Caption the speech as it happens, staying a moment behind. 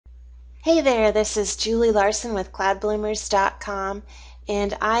Hey there, this is Julie Larson with CloudBloomers.com,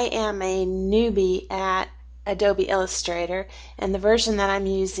 and I am a newbie at Adobe Illustrator, and the version that I'm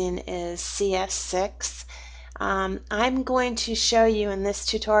using is CS6. I'm going to show you in this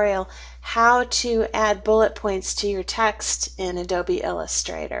tutorial how to add bullet points to your text in Adobe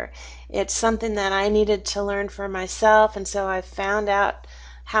Illustrator. It's something that I needed to learn for myself, and so I found out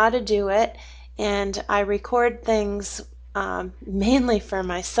how to do it, and I record things mainly for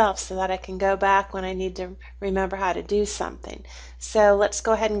myself so that I can go back when I need to remember how to do something. So let's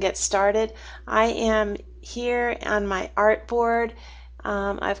go ahead and get started. I am here on my artboard.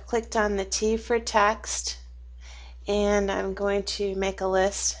 I've clicked on the T for text, and I'm going to make a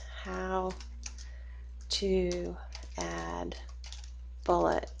list how to add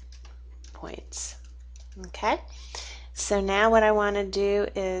bullet points. Okay, so now what I want to do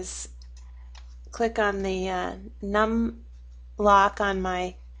is click on the num lock on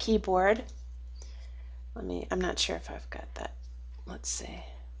my keyboard. I'm not sure if I've got that. Let's see.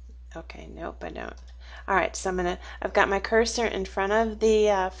 Okay, nope, I don't. All right, so I've got my cursor in front of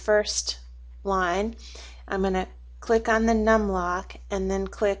the first line. I'm going to click on the num lock and then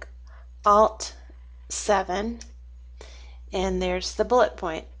click Alt 7, and there's the bullet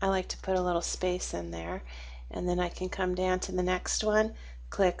point. I like to put a little space in there, and then I can come down to the next one,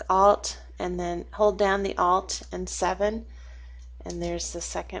 click Alt, and then hold down the Alt and 7, and there's the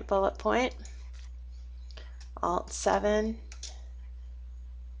second bullet point. Alt 7,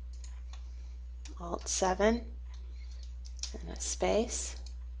 Alt 7, and a space,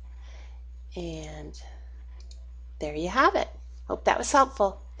 and there you have it. Hope that was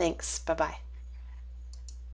helpful. Thanks. Bye-bye.